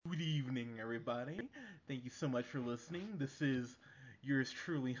evening, everybody. Thank you so much for listening. This is yours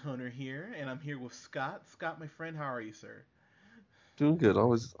truly, Hunter here, and I'm here with Scott. Scott, my friend, how are you, sir? Doing good.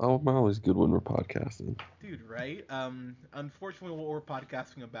 I'm always good when we're podcasting. Dude, right? Unfortunately, what we're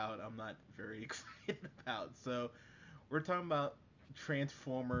podcasting about, I'm not very excited about. So, we're talking about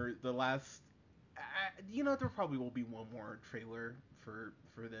Transformer. There probably will be one more trailer for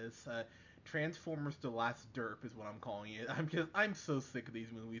this. Transformers: The Last Derp is what I'm calling it. I'm so sick of these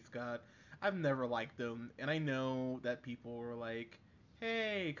movies, Scott. I've never liked them, and I know that people are like,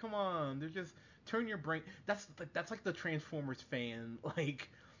 "Hey, come on, they're just turn your brain." That's like the Transformers fan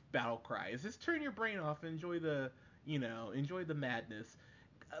like battle cries. Just turn your brain off and enjoy the madness.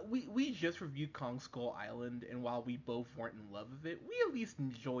 We just reviewed Kong Skull Island, and while we both weren't in love with it, we at least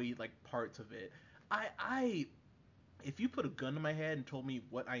enjoyed like parts of it. I if you put a gun to my head and told me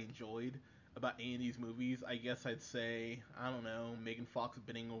what I enjoyed about any of these movies, I guess I'd say I don't know, Megan Fox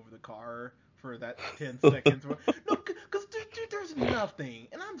bending over the car for that 10 seconds. No, because dude, there's nothing.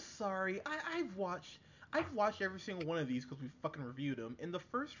 And I'm sorry, I've watched every single one of these because we fucking reviewed them. And the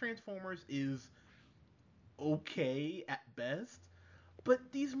first Transformers is okay at best, but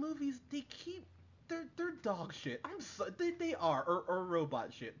these movies they're dog shit. They are or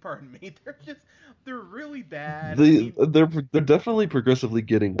robot shit. Pardon me. They're really bad. I mean, They're definitely progressively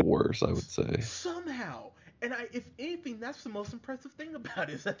getting worse, I would say. somehow, and if anything, that's the most impressive thing about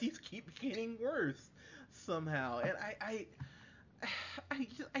it is that these keep getting worse somehow. And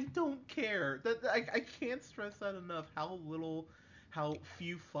I don't care. I can't stress that enough. How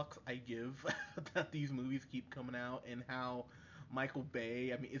few fucks I give that these movies keep coming out, and how Michael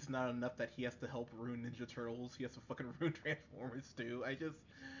Bay. I mean, it's not enough that he has to help ruin Ninja Turtles. He has to fucking ruin Transformers too.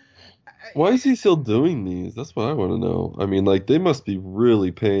 Why is he still doing these? That's what I want to know. I mean, like they must be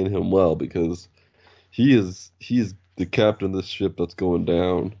really paying him well because he is the captain of this ship that's going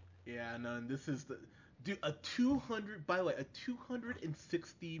down. Yeah, no, and this is the dude a 200 by the way a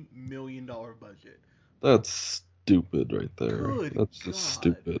 $260 million budget. That's stupid right there. Good That's just God.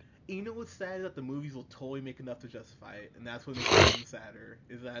 stupid. And you know what's sad is that the movies will totally make enough to justify it, and that's what makes it even sadder.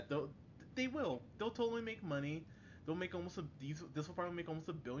 Is that they'll totally make money. They'll make almost a these this will probably make almost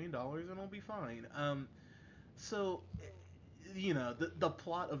 $1 billion and it'll be fine. So the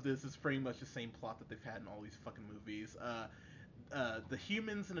plot of this is pretty much the same plot that they've had in all these fucking movies. The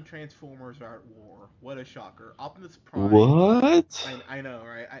humans and the Transformers are at war. What a shocker! Optimus Prime. What? I know,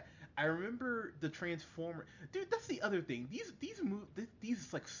 right? I remember the Transformer. Dude, that's the other thing.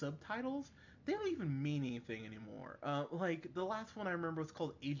 These like subtitles, they don't even mean anything anymore. Like the last one I remember was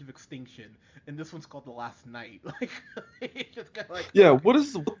called Age of Extinction, and this one's called The Last Night. Like it's just kind of like Yeah, okay.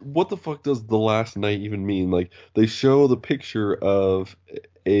 what the fuck does the last night even mean? Like they show the picture of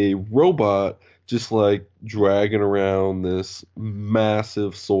a robot just like dragging around this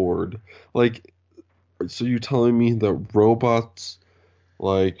massive sword. Like, so you're telling me that robots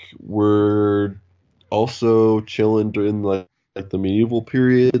like were also chilling during like the medieval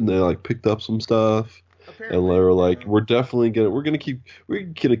period and they like picked up some stuff and they Apparently, were like yeah. we're gonna keep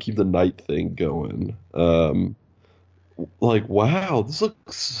the night thing going. Like wow, this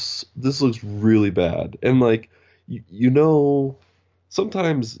looks really bad. And like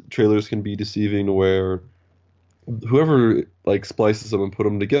sometimes trailers can be deceiving to where whoever like splices them and put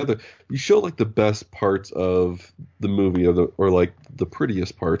them together, you show like the best parts of the movie or like the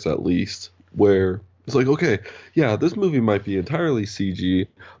prettiest parts at least, where it's like okay, yeah, this movie might be entirely CG,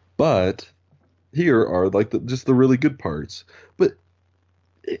 but here are like just the really good parts. But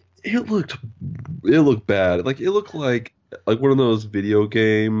it looked bad. Like it looked like one of those video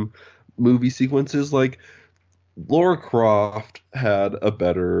game movie sequences. Like Laura Croft had a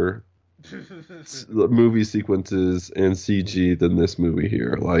better movie sequences and CG than this movie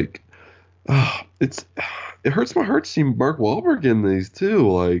here. Like, it hurts my heart to see Mark Wahlberg in these too.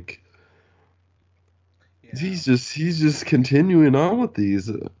 Like, Yeah. he's just continuing on with these.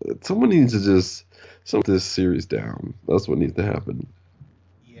 Someone needs to just slow this series down. That's what needs to happen.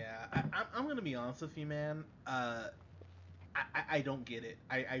 Yeah, I'm gonna be honest with you, man. I don't get it.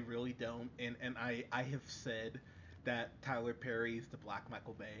 I really don't. And I have said that Tyler Perry is the Black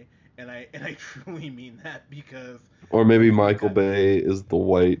Michael Bay, and I truly mean that because Or maybe holy Michael god, Bay is the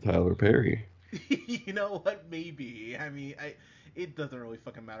white Tyler Perry. you know what? Maybe. I mean, it doesn't really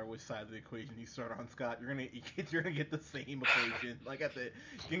fucking matter which side of the equation you start on, Scott. You're gonna get the same equation. Like at the you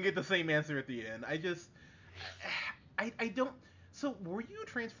can get the same answer at the end. I don't. So were you a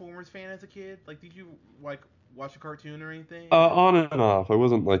Transformers fan as a kid? Like, did you like watch a cartoon or anything? On and off. I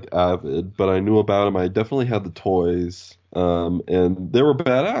wasn't like avid, but I knew about them. I definitely had the toys, and they were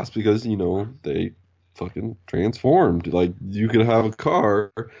badass because they fucking transformed. Like you could have a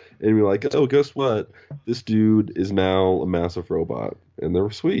car and be like, oh, guess what? This dude is now a massive robot, and they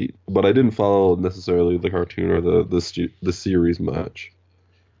were sweet. But I didn't follow necessarily the cartoon or the series much.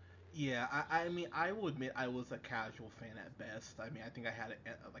 Yeah, I mean, I will admit I was a casual fan at best. I mean, I think I had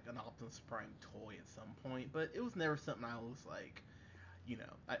like an Optimus Prime toy at some point, but it was never something I was like,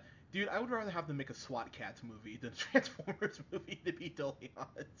 dude, I would rather have them make a SWAT Cats movie than a Transformers movie, to be totally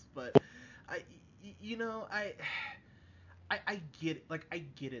honest. But I, you know, I get it. Like, I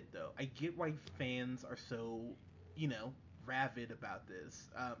get it though. I get why fans are so, you know, rabid about this.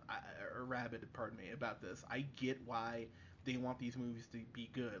 Or rabid, pardon me, about this. I get why they want these movies to be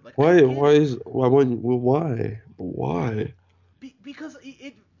good. Like, I Why? get Why it. is? Why? Well, why? Why? Because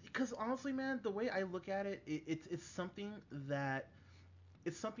because honestly, man, the way I look at it, it's something that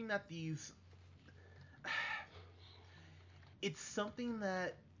these it's something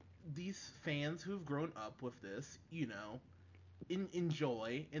that these fans who've grown up with this,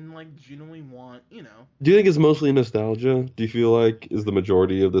 enjoy and like genuinely want, Do you think it's mostly nostalgia? Do you feel like is the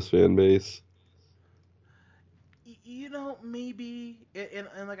majority of this fan base? maybe,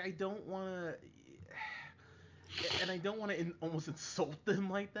 and like I don't want to, and I don't want to almost insult them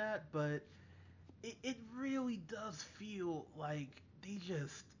like that, but it really does feel like they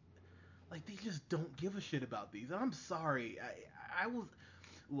just don't give a shit about these. And I'm sorry, I was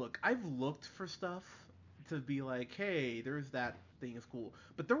look, I've looked for stuff to be like, hey, there's that thing is cool,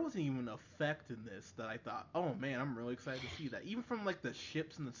 but there wasn't even an effect in this that I thought, oh man, I'm really excited to see that. Even from like the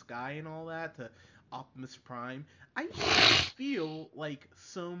ships in the sky and all that to Optimus Prime, I didn't feel like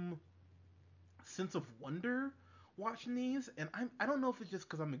some sense of wonder watching these, and I don't know if it's just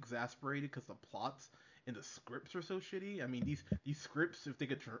because I'm exasperated because the plots and the scripts are so shitty. I mean, these scripts, if they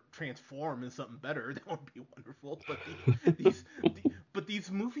could transform into something better, that would be wonderful. But these but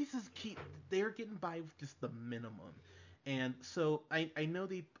these movies just they're getting by with just the minimum. And so I know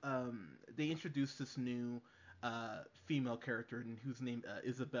they introduced this new female character whose name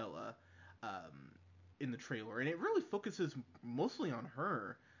Isabella um, in the trailer, and it really focuses mostly on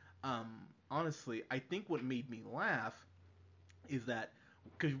her. Honestly, I think what made me laugh is that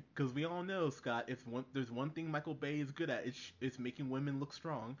because we all know, Scott, if there's one thing Michael Bay is good at, it's making women look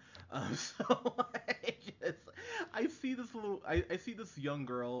strong. So I see this I see this young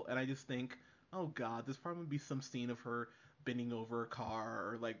girl, and I just think, oh God, there's probably gonna be some scene of her bending over a car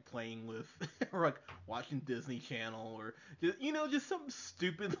or like playing with or like watching Disney Channel or just something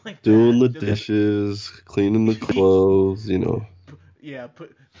stupid like Doing that. the Just dishes, cleaning the clothes, you know. yeah,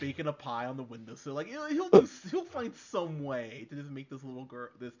 put baking a pie on the windowsill. Like he'll find some way to just make this little girl,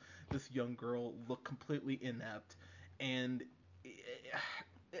 this young girl, look completely inept. And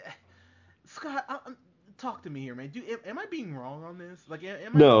Scott, talk to me here, man. Am I being wrong on this? Like,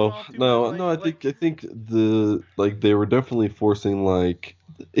 am I going No, off too much? no, no. I think the like they were definitely forcing like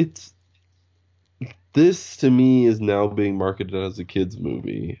it's this to me is now being marketed as a kids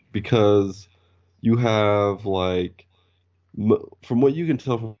movie because you have like from what you can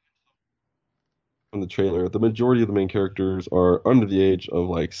tell from the trailer, the majority of the main characters are under the age of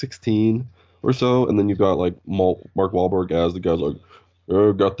like 16 or so, and then you've got like Mark Wahlberg as the guy's like, oh,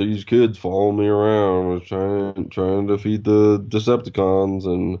 I've got these kids following me around, trying to feed the Decepticons,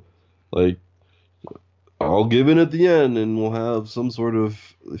 and like I'll give in at the end, and we'll have some sort of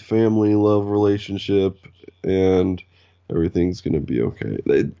family love relationship, and everything's gonna be okay.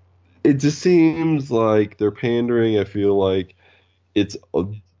 It just seems like they're pandering. I feel like it's a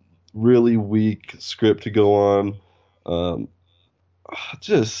really weak script to go on. Um,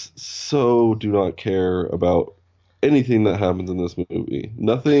 just so do not care about anything that happens in this movie.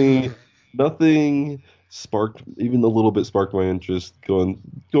 Nothing sparked even a little bit sparked my interest going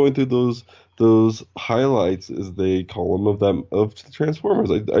through those highlights as they call them of the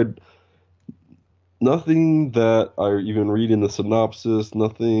Transformers. I nothing that I even read in the synopsis.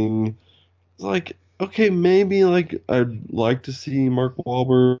 Nothing like okay, maybe like I'd like to see Mark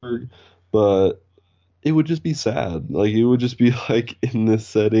Wahlberg, but it would just be sad. Like it would just be like in this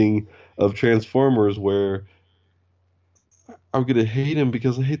setting of Transformers where I'm gonna hate him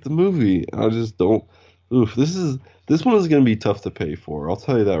because I hate the movie. I just don't. Oof, this one is gonna be tough to pay for. I'll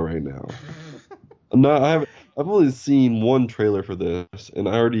tell you that right now. I'm not. I've only seen one trailer for this, and I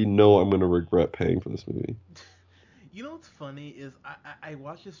already know I'm gonna regret paying for this movie. What's funny is I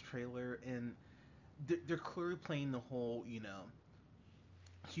watched this trailer and they're clearly playing the whole,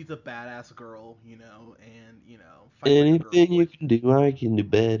 she's a badass girl, and fight like a girl. Anything you can do, I can do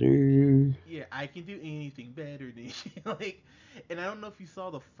better. Yeah, I can do anything better than like. And I don't know if you saw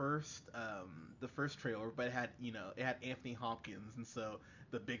the first trailer, but it had Anthony Hopkins, and so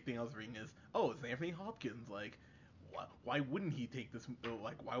the big thing I was reading is, oh, it's Anthony Hopkins. Like, why wouldn't he take this?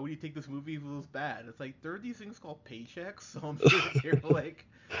 Like, why would he take this movie if it was bad? It's like there are these things called paychecks, so I'm sure they're like,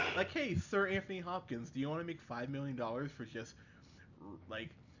 hey, Sir Anthony Hopkins, do you want to make $5 million for just like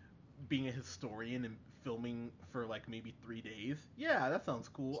being a historian and filming for like maybe 3 days? Yeah, that sounds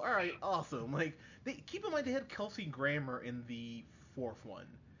cool. All right, awesome. Like, they keep in mind they had Kelsey Grammer in the fourth one.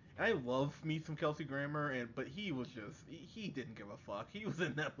 And I love me some Kelsey Grammer, but he was just he didn't give a fuck. He was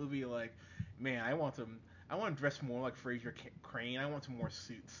in that movie like, man, I want to dress more like Fraser Crane. I want some more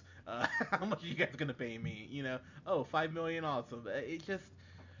suits. How much are you guys gonna pay me? Oh, 5 million, awesome. It just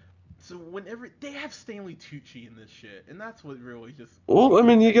so whenever they have Stanley Tucci in this shit, and that's what really just Well, I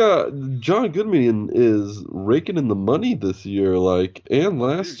mean, you irritates got John Goodman is raking in the money this year, like, and me.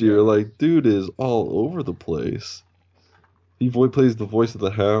 Oh, dude, last year. yeah, Like, dude is all over the place. Plays the voice of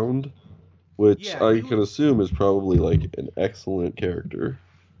the Hound, which yeah. I He can was assume is probably like an excellent character.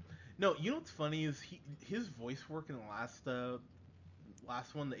 no. You know what's funny is his voice work in the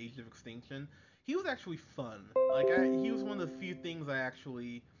last one, The Age of Extinction. He was actually fun. Like he was one of the few things I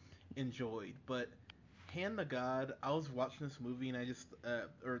actually enjoyed. But hand to God, I was watching this movie and I just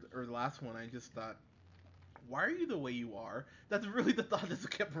or the last one, I just thought, why are you the way you are? That's really the thought that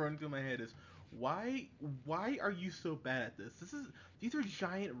kept running through my head is why why are you so bad at this? These are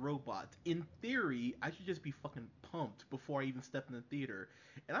giant robots. In theory, I should just be fucking pumped before I even step in the theater.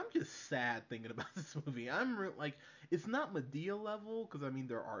 And I'm just sad thinking about this movie. Like, it's not Medea level because I mean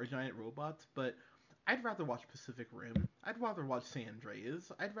there are giant robots, but I'd rather watch Pacific Rim. I'd rather watch San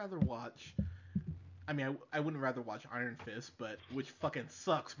Andreas. I'd rather watch, I mean, I wouldn't rather watch Iron Fist, but which fucking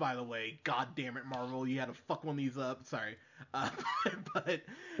sucks, by the way. God damn it, Marvel, you had to fuck one of these up. Sorry, uh, but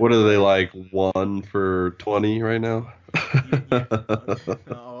What are they but like 1 for 20 right now? yeah.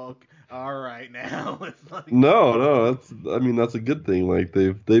 Oh, all right now. It's like No, no, I mean that's a good thing. Like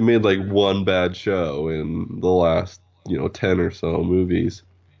they made like true. one bad show in the last, 10 or so movies.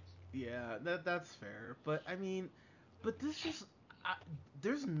 Yeah, that's fair. But I mean, but this just I,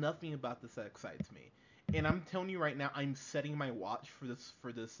 there's nothing about this that excites me. And I'm telling you right now, I'm setting my watch for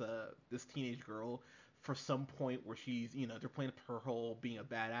this teenage girl for some point where she's they're playing up her whole being a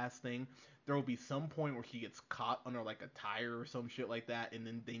badass thing. There will be some point where she gets caught under like a tire or some shit like that, and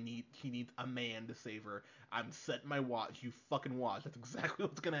then she needs a man to save her. I'm setting my watch. You fucking watch. That's exactly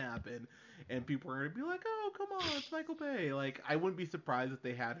what's gonna happen, and people are gonna be like, "Oh, come on, it's Michael Bay." Like, I wouldn't be surprised if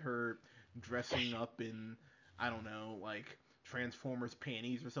they had her dressing up in, I don't know, like Transformers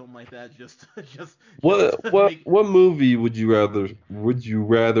panties or something like that, just What to what make what movie would you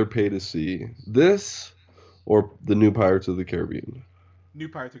rather pay to see? This or the new Pirates of the Caribbean? new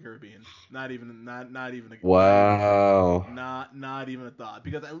Pirates of the Caribbean. Not even a thought. Wow. Not even a thought.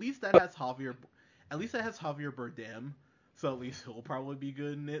 Because at least that has Javier Bardem. So at least he'll probably be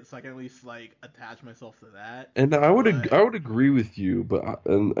good in it. So I can at least like attach myself to that. And I But would agree with you, but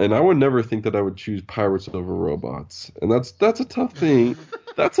and I would never think that I would choose pirates over robots, and that's a tough thing.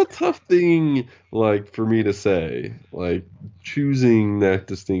 That's a tough thing, like for me to say, like choosing that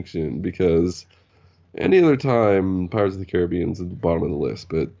distinction because any other time Pirates of the Caribbean's at the bottom of the list,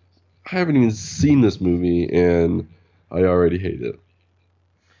 but I haven't even seen this movie and I already hate it.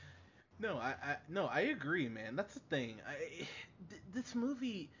 no, I agree, man. That's the thing. This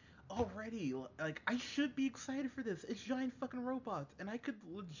movie already, like, I should be excited for this. It's giant fucking robots, and I could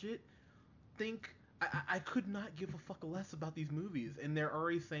legit think I could not give a fuck less about these movies, and they're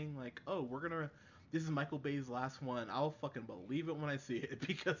already saying like, oh, this is Michael Bay's last one. I'll fucking believe it when I see it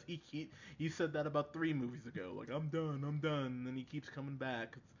because he said that about 3 movies ago. Like, I'm done, and then he keeps coming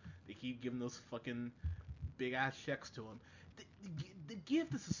back. They keep giving those fucking big ass checks to him. Give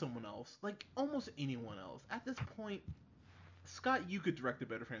this to someone else, like almost anyone else. At this point, Scott, you could direct a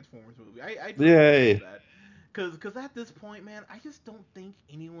better Transformers movie. I truly believe Yay. that. Cause at this point, man, I just don't think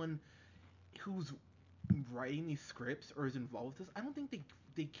anyone who's writing these scripts or is involved with this, I don't think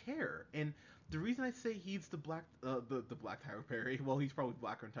they care. And the reason I say he's the black Tyler Perry, well, he's probably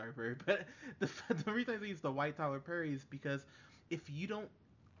blacker than Tyler Perry, but the reason I say he's the white Tyler Perry is because if you don't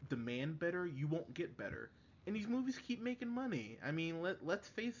demand better, you won't get better. And these movies keep making money. I mean, let's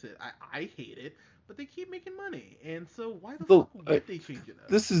face it. I hate it, but they keep making money. And so why the The, fuck I, would they change it up?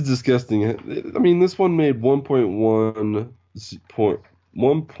 this is disgusting. I mean, this one made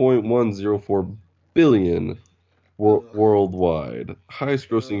 1.104 billion Ugh, worldwide. Highest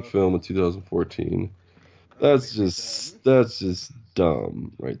grossing ugh. film in 2014. That makes me sad. That's just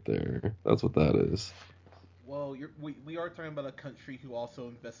dumb right there. That's what that is. Well, we are talking about a country who also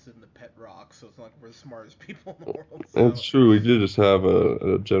invested in the pet rock, so it's not like we're the smartest people in the world. It's So, true. We did just have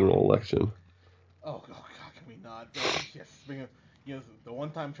a general election. oh god, can we not? But yes, The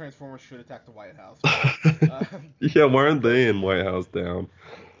one time Transformers should attack the White House, but uh, Yeah, why aren't but they in White House down?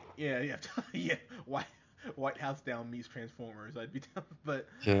 yeah, yeah, yeah. White White House down meets Transformers. I'd be down, but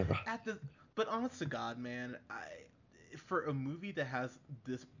Yeah. at the but honest to God, man, I for a movie that has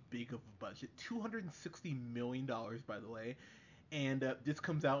this big of a budget, $260 million, by the way, and this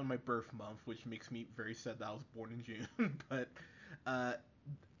comes out in my birth month, which makes me very sad that I was born in June. But uh,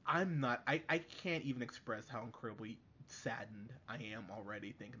 I'm not. I can't even express how incredibly saddened I am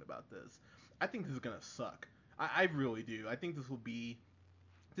already thinking about this. I think this is gonna suck. I really do. I think this will be.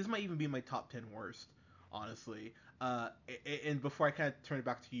 This might even be my top 10 worst, honestly. And before I kind of turn it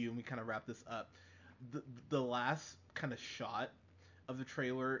back to you and we kind of wrap this up, the last kind of shot of the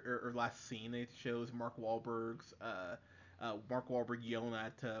trailer or last scene it shows Mark Wahlberg yelling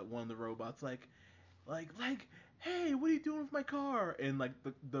at one of the robots like, hey, what are you doing with my car? And like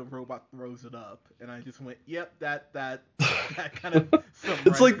the robot throws it up, and I just went, yep, that kind of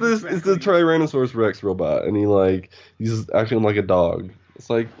It's like summarizes this. It's the exactly. Tyrannosaurus Rex robot, and he's acting like a dog. It's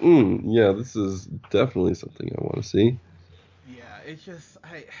like, yeah, this is definitely something I want to see. Yeah, it's just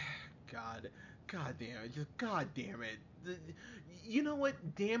God, God damn it, just God damn it. You know what?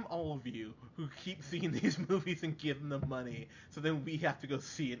 Damn all of you who keep seeing these movies and giving them money, so then we have to go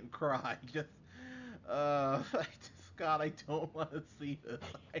see it and cry. Just, God, I don't want to see this.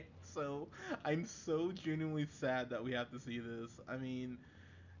 I'm so, I'm so genuinely sad that we have to see this. I mean,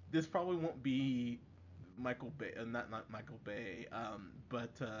 this probably won't be Michael Bay, not Michael Bay,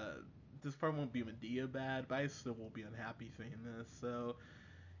 but this probably won't be Medea bad, but I still will be unhappy seeing this. So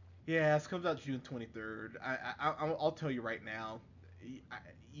yeah, this comes out June 23rd. I'll tell you right now.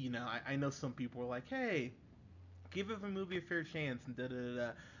 I, I know some people are like, hey, give a movie a fair chance and da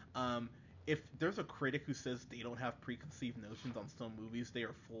da da. If there's a critic who says they don't have preconceived notions on some movies, they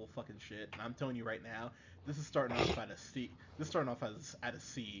are full of fucking shit. And I'm telling you right now, this is starting off at a C. This is starting off as at a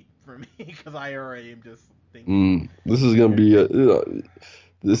C for me because I already am just thinking This is gonna you're. be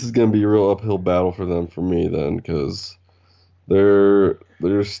this is gonna be a real uphill battle for them for me then, because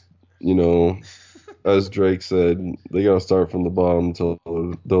there's you know, as Drake said, they gotta start from the bottom until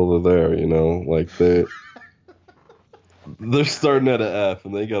they're there. Like they're starting at an F,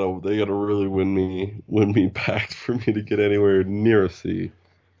 and they gotta really win me back for me to get anywhere near a C.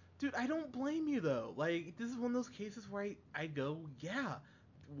 Dude, I don't blame you though. Like this is one of those cases where I go, yeah.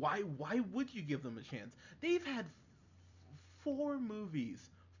 Why would you give them a chance? They've had four movies,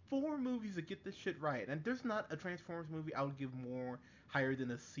 four movies to get this shit right, and there's not a Transformers movie I would give more higher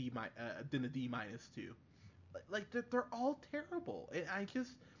than a D minus two. Like they're all terrible, and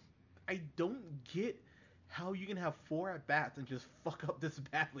I don't get how you can have four at bats and just fuck up this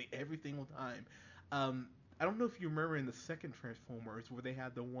badly every single time. Um, I don't know if you remember in the second Transformers where they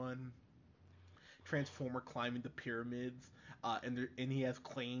had the one Transformer climbing the pyramids, and he has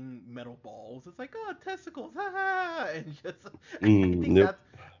clean metal balls. It's like, oh, testicles, ha, and just I think Yep.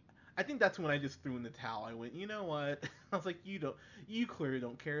 that's when I just threw in the towel. I went, you know what? I was like, you clearly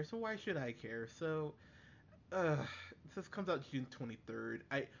don't care, so why should I care? So, uh, this comes out June 23rd.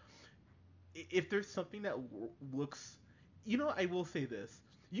 If there's something that looks, I will say this.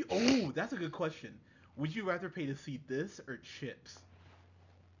 That's a good question. Would you rather pay to see this or Chips?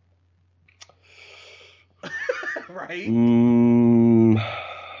 Right? Mm,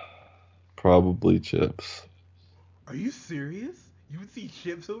 probably chips. Are you serious? You would see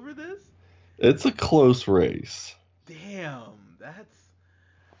Chips over this? It's a close race. Damn, that's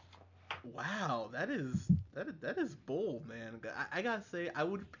wow. That is bold, man. I gotta say, I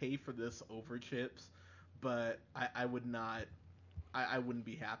would pay for this over Chips, but I would not. I wouldn't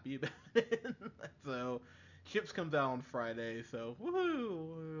be happy about it. So, Chips comes out on Friday, so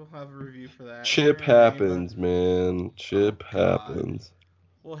woohoo! We'll have a review for that. All Chip right, but happens, man. oh Chip god. happens.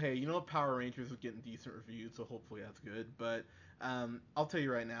 Well, hey, Power Rangers is getting decent reviews, so hopefully that's good. But I'll tell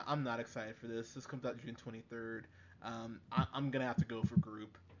you right now, I'm not excited for this. This comes out June 23rd. I'm gonna have to go for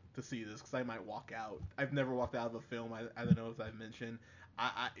group to see this because I might walk out. I've never walked out of a film. I don't know as I've mentioned.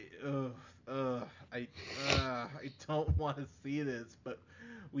 Ugh, ugh, I don't want to see this, but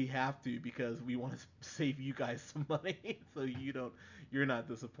we have to because we want to save you guys some money, so you're not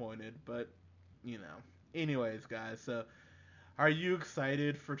disappointed. But anyways, guys, so are you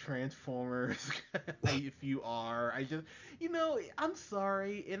excited for Transformers? If you are, I'm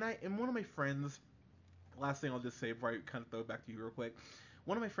sorry, and one of my friends. Last thing I'll just say before I kind of throw it back to you real quick.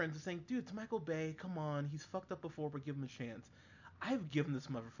 One of my friends is saying, "Dude, it's Michael Bay. Come on, he's fucked up before, but give him a chance." I've given this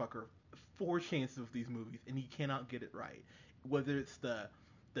motherfucker four chances with these movies, and he cannot get it right. Whether it's the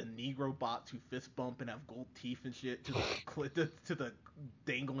Negro bots who fist bump and have gold teeth and shit, to the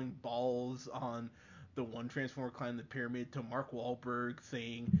dangling balls on the one Transformer climbing the pyramid to Mark Wahlberg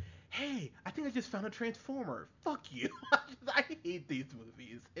saying, "Hey, I think I just found a Transformer. Fuck you." I hate these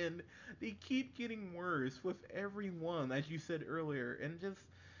movies, and they keep getting worse with every one, as you said earlier, and just.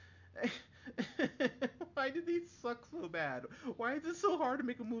 Why did these suck so bad? Why is it so hard to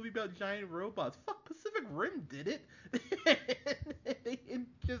make a movie about giant robots? Fuck, Pacific Rim did it. And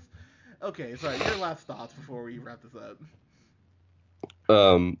just okay. Sorry, your last thoughts before we wrap this up.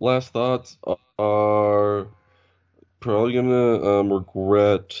 Last thoughts are probably gonna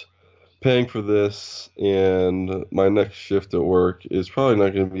regret paying for this, and my next shift at work is probably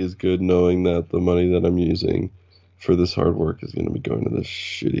not gonna be as good knowing that the money that I'm using for this hard work is gonna be going to this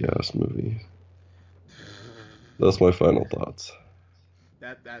shitty ass movie. That's my final thoughts.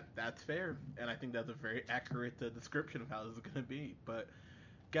 That's fair, and I think that's a very accurate description of how this is gonna be. But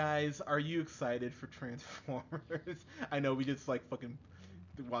guys, are you excited for Transformers? I know we just like fucking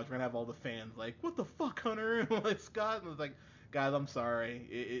watch. We're gonna have all the fans like, "What the fuck, Hunter?" Like Scott, and it's like, guys, I'm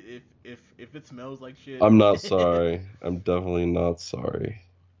sorry. If it smells like shit, I'm not sorry. I'm definitely not sorry.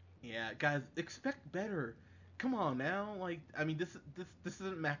 yeah, guys, expect better. Come on now, like I mean, this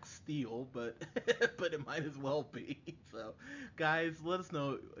isn't Max Steel, but but it might as well be. So, guys, let us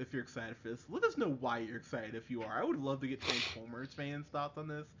know if you're excited for this. Let us know why you're excited if you are. I would love to get Transformers fans' thoughts on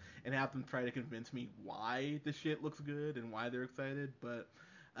this and have them try to convince me why the shit looks good and why they're excited. But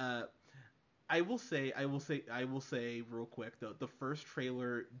uh, I will say real quick though, the first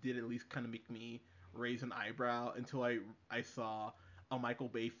trailer did at least kind of make me raise an eyebrow until I saw a Michael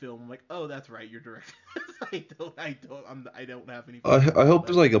Bay film. I'm like, oh, that's right, you're directing. I don't have any I fucking I clue hope about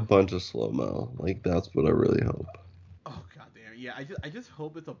there's it. like a bunch of slow mo. Like that's what I really hope. Oh god damn, yeah. I just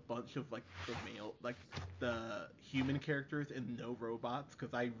hope it's a bunch of like the human characters and no robots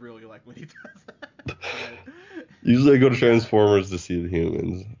because I really like when he does that. But Usually I go to yeah, Transformers to see the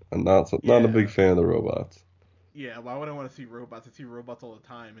humans. I'm not a big yeah. fan of the robots. Yeah, why would I want to see robots? I see robots all the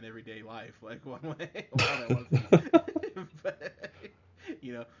time in everyday life. Like, why would I want to see? But,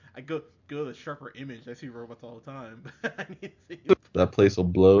 I go to the sharper image. I see robots all the time. But I need to see. That place will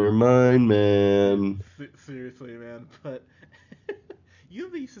blow your mind, man. Seriously, man. But they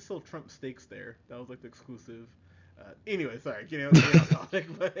used to sell Trump steaks there. That was like the exclusive. Anyway, sorry, getting off topic,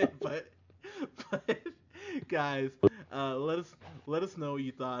 but guys, let us know what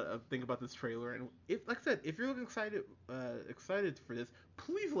you thought of think about this trailer, and if like I said, if you're looking excited for this,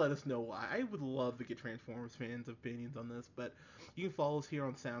 please let us know why. I would love to get Transformers fans' opinions on this, but you can follow us here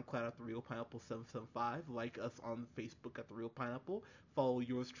on SoundCloud at the Real Pineapple 775, like us on Facebook at the Real Pineapple, follow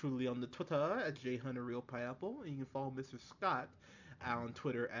yours truly on the Twitter at JHunterRealPineapple, and you can follow Mr. Scott on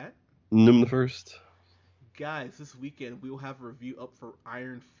Twitter at Nim the first. guys, this weekend we will have a review up for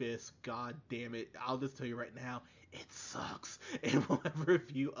Iron Fist. God damn it. I'll just tell you right now, it sucks. And we'll have a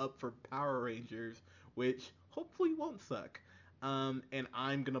review up for Power Rangers, which hopefully won't suck. And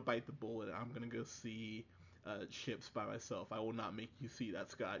I'm going to bite the bullet. I'm going to go see Ships by myself. I will not make you see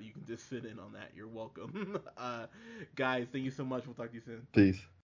that, Scott. You can just sit in on that. You're welcome. Guys, thank you so much. We'll talk to you soon. Peace.